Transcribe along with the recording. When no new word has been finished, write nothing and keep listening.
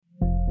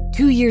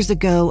2 years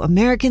ago,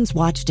 Americans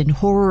watched in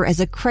horror as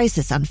a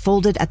crisis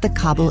unfolded at the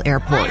Kabul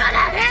airport.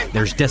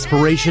 There's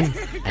desperation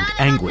and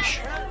anguish.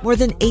 More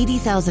than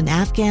 80,000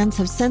 Afghans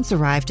have since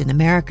arrived in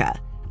America,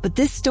 but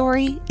this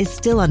story is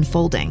still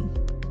unfolding.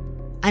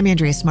 I'm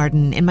Andrea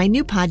Martin. In my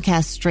new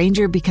podcast,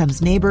 Stranger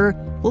Becomes Neighbor,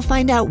 we'll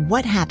find out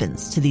what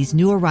happens to these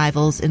new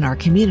arrivals in our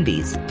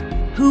communities.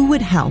 Who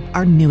would help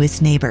our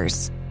newest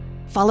neighbors?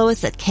 Follow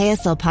us at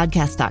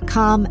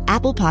kslpodcast.com,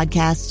 Apple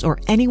Podcasts, or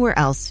anywhere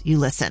else you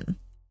listen.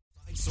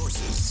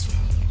 Sources.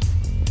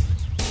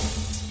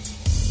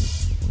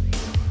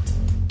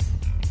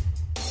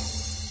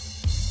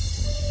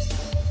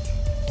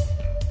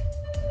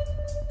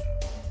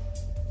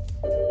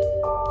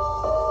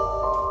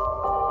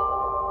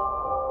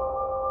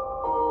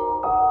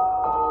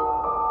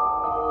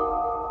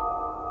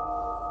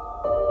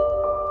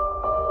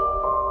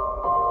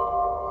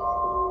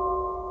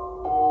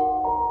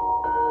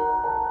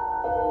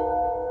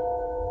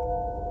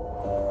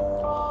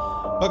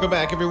 Welcome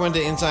back, everyone,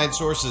 to Inside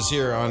Sources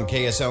here on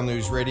KSL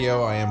News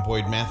Radio. I am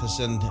Boyd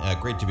Matheson.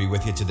 Great to be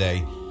with you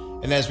today.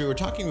 And as we were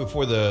talking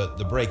before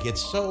the break,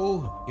 it's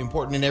so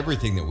important in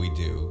everything that we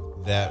do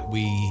that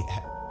we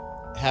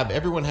have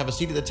everyone have a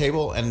seat at the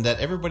table and that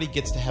everybody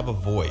gets to have a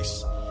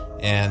voice.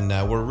 And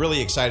we're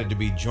really excited to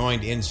be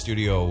joined in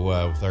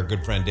studio with our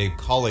good friend Dave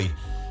Cawley,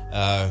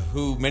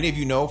 who many of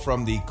you know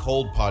from the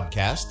Cold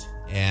podcast.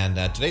 And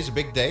today's a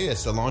big day.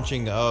 It's the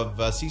launching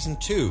of Season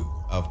 2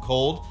 of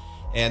Cold.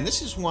 And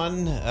this is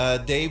one,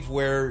 Dave,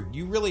 where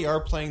you really are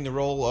playing the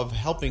role of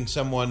helping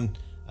someone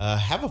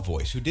have a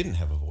voice who didn't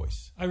have a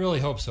voice. I really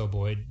hope so,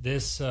 Boyd.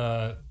 This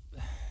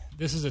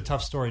is a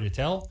tough story to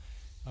tell.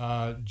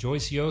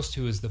 Joyce Yost,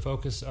 who is the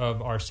focus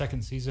of our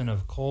second season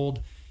of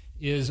Cold,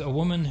 is a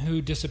woman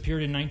who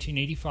disappeared in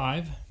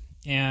 1985,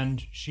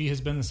 and she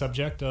has been the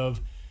subject of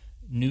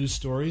news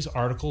stories,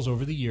 articles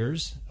over the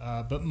years.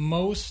 But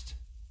most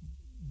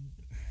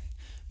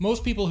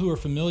people who are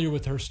familiar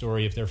with her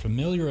story, if they're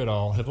familiar at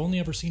all, have only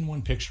ever seen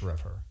one picture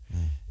of her.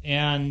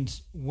 And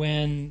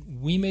when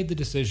we made the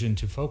decision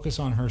to focus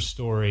on her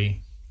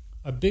story,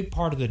 a big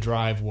part of the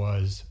drive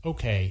was,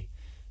 okay,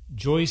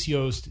 Joyce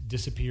Yost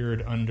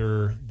disappeared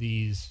under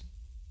these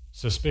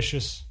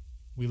suspicious,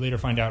 we later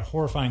find out,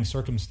 horrifying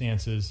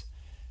circumstances.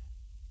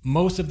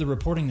 Most of the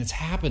reporting that's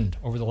happened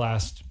over the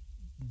last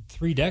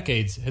 3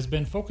 decades has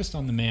been focused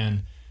on the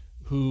man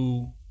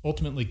who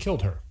ultimately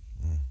killed her.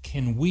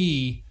 Can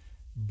we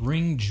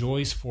bring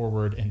Joyce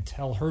forward and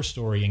tell her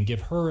story and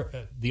give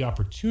her the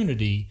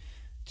opportunity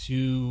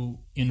to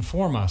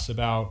inform us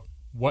about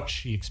what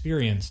she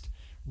experienced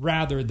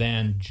rather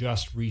than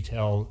just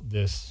retell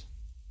this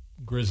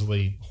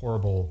grisly,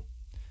 horrible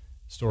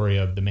story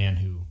of the man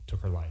who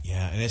took her life?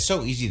 Yeah, and it's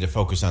so easy to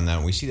focus on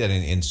that. We see that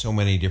in so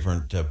many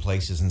different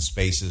places and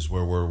spaces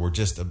where we're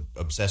just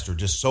obsessed or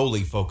just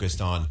solely focused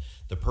on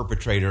the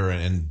perpetrator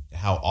and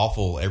how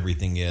awful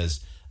everything is.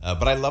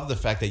 But I love the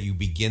fact that you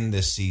begin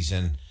this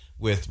season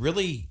with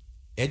really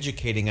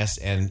educating us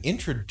and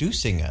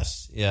introducing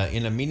us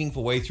in a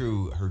meaningful way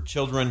through her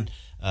children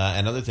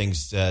and other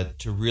things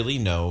to really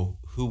know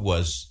who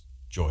was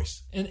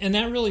Joyce. And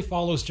that really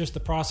follows just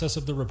the process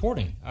of the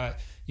reporting.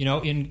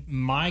 In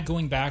my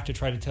going back to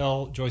try to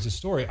tell Joyce's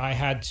story, I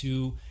had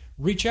to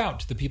reach out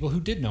to the people who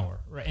did know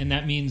her. Right? And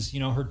that means,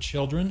 her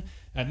children.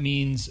 That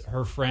means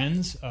her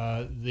friends,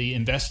 the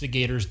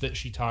investigators that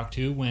she talked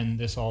to when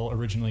this all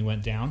originally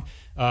went down.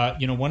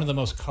 One of the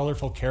most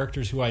colorful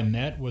characters who I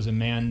met was a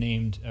man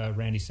named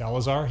Randy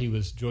Salazar. He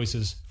was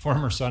Joyce's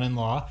former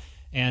son-in-law,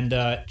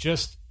 and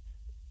just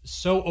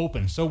so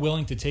open, so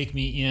willing to take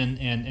me in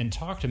and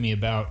talk to me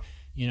about,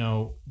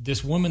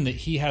 this woman that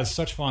he has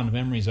such fond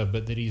memories of,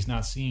 but that he's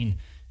not seen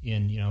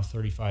in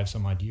 35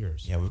 some odd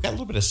years. Yeah, we've got a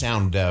little bit of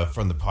sound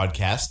from the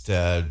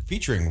podcast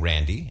featuring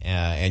Randy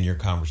and your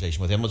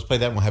conversation with him. Let's play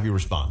that and we'll have you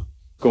respond.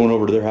 Going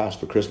over to their house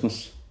for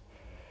Christmas,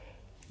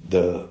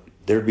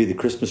 there'd be the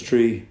Christmas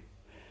tree,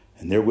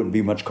 and there wouldn't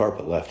be much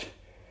carpet left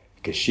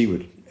because she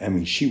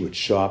would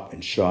shop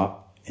and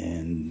shop,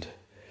 and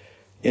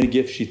any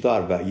gift she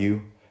thought about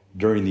you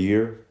during the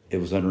year, it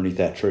was underneath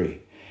that tree.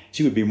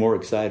 She would be more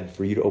excited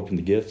for you to open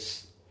the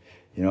gifts,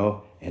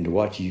 and to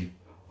watch you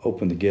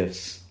open the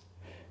gifts.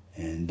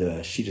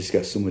 And she just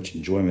got so much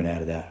enjoyment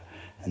out of that.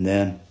 And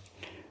then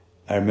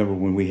I remember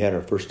when we had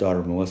our first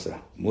daughter, Melissa.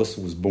 Melissa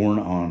was born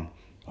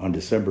on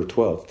December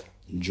 12th.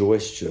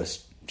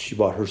 Joyce she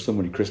bought her so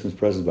many Christmas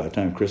presents by the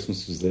time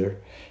Christmas was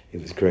there.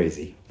 It was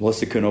crazy.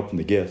 Melissa couldn't open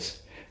the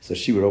gifts, so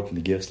she would open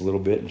the gifts a little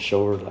bit and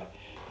show her,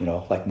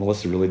 like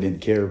Melissa really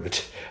didn't care,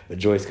 but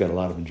Joyce got a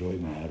lot of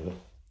enjoyment out of it.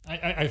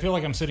 I feel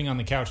like I'm sitting on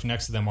the couch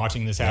next to them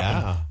watching this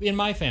happen in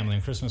my family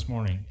on Christmas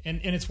morning.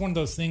 And it's one of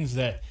those things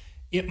that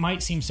it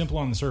might seem simple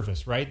on the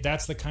surface, right?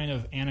 That's the kind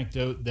of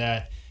anecdote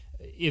that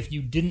if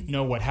you didn't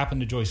know what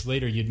happened to Joyce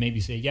later, you'd maybe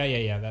say,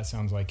 yeah, that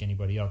sounds like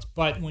anybody else.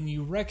 But when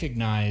you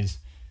recognize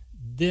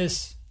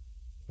this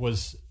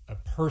was a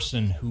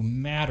person who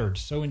mattered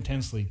so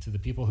intensely to the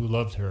people who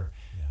loved her,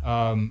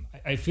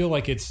 I feel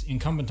like it's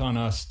incumbent on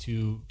us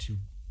to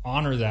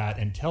honor that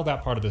and tell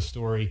that part of the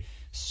story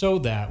so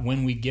that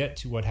when we get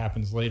to what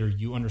happens later,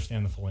 you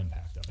understand the full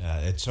impact of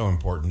it. It's so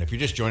important. If you're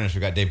just joining us,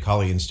 we've got Dave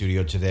Cawley in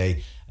studio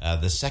today.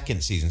 The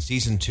second season,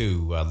 season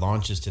 2,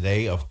 launches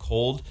today of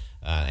Cold,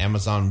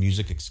 Amazon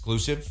Music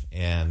exclusive.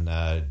 And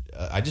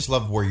I just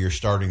love where you're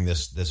starting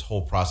this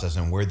whole process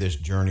and where this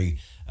journey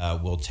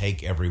will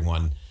take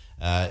everyone.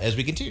 As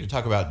we continue to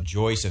talk about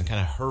Joyce and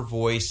kind of her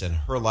voice and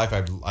her life,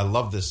 I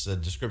love this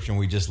description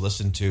we just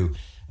listened to.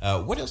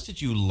 What else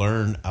did you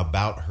learn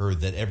about her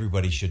that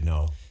everybody should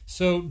know?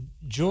 So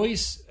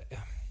Joyce,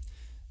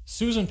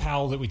 Susan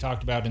Powell that we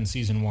talked about in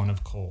season 1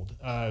 of Cold,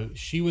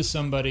 she was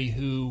somebody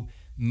who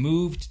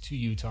moved to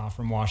Utah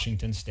from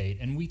Washington State,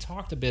 and we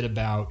talked a bit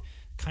about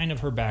kind of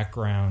her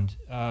background.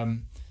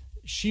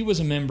 She was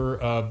a member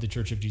of the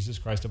Church of Jesus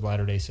Christ of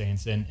Latter-day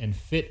Saints and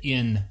fit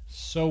in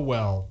so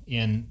well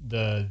in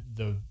the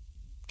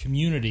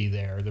community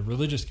there, the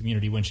religious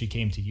community, when she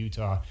came to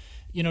Utah.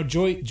 You know,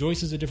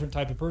 Joyce is a different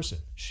type of person.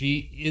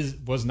 She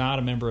was not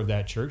a member of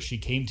that church. She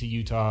came to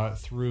Utah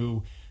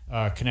through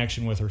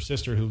connection with her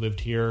sister who lived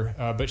here,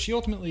 but she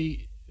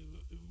ultimately,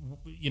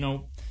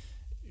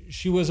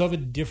 she was of a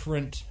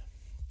different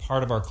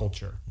part of our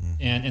culture. Mm-hmm.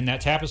 And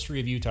that tapestry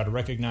of Utah, to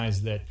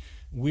recognize that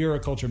we're a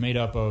culture made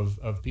up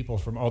of people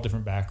from all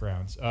different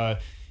backgrounds.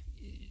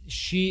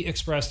 She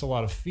expressed a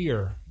lot of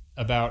fear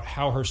about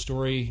how her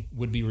story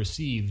would be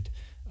received,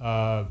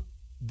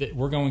 that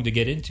we're going to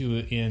get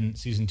into in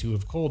season 2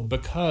 of Cold,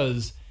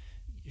 because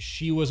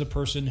she was a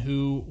person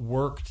who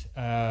worked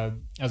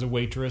as a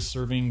waitress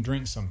serving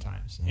drinks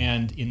sometimes. Mm-hmm.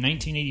 And in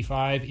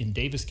 1985 in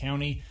Davis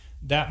County,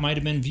 that might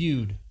have been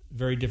viewed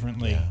very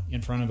differently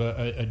in front of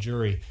a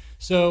jury.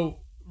 So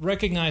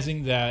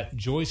recognizing that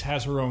Joyce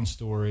has her own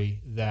story,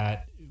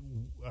 that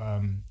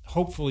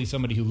hopefully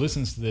somebody who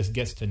listens to this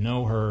gets to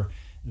know her,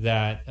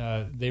 that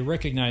they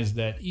recognize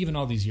that even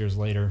all these years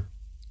later,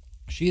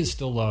 she is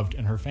still loved,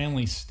 and her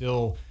family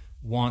still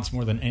wants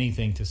more than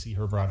anything to see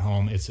her brought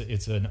home.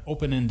 It's an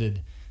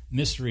open-ended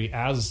mystery,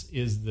 as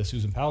is the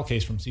Susan Powell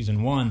case from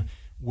season 1,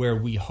 where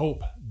we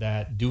hope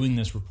that doing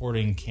this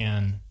reporting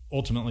can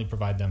ultimately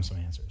provide them some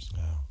answers.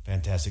 Wow,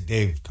 fantastic.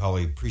 Dave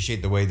Cawley,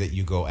 appreciate the way that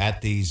you go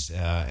at these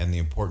and the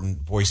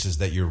important voices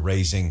that you're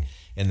raising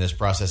in this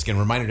process. Again,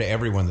 reminder to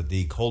everyone that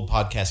the Cold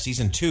Podcast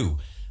Season 2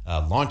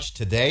 launched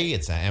today.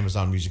 It's an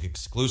Amazon Music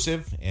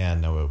exclusive,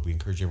 and we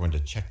encourage everyone to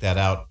check that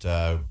out.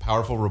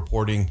 Powerful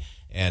reporting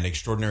and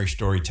extraordinary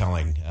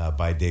storytelling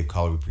by Dave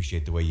Cawley. We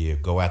appreciate the way you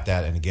go at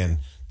that. And again,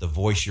 the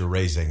voice you're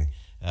raising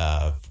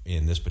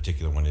in this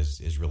particular one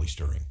is really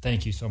stirring.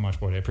 Thank you so much,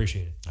 Boyd. I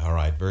appreciate it. All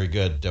right, very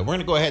good. We're going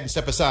to go ahead and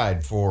step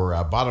aside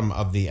for bottom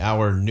of the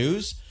hour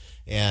news.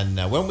 And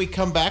when we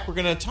come back, we're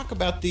going to talk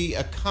about the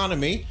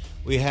economy.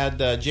 We had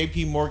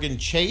J.P. Morgan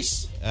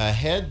Chase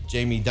head,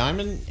 Jamie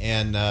Dimon,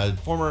 and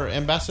former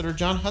Ambassador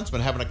John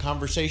Huntsman having a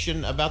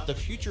conversation about the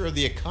future of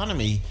the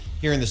economy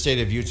here in the state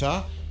of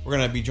Utah. We're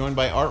going to be joined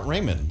by Art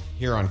Raymond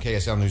here on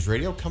KSL News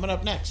Radio coming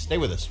up next. Stay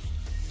with us.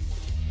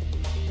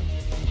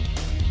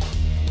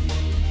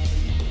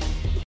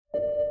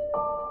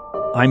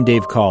 I'm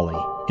Dave Cawley,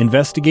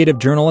 investigative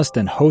journalist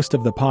and host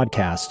of the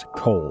podcast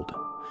Cold.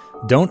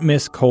 Don't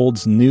miss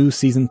Cold's new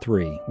Season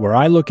 3, where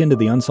I look into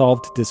the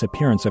unsolved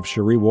disappearance of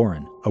Cherie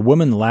Warren, a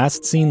woman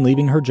last seen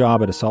leaving her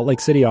job at a Salt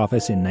Lake City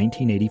office in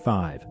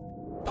 1985.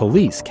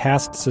 Police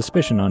cast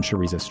suspicion on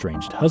Cherie's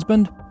estranged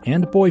husband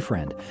and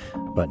boyfriend,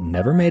 but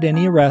never made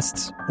any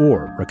arrests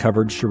or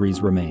recovered Cherie's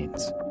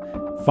remains.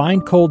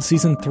 Find Cold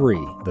Season 3,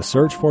 The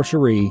Search for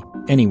Cherie,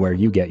 anywhere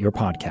you get your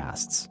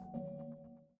podcasts.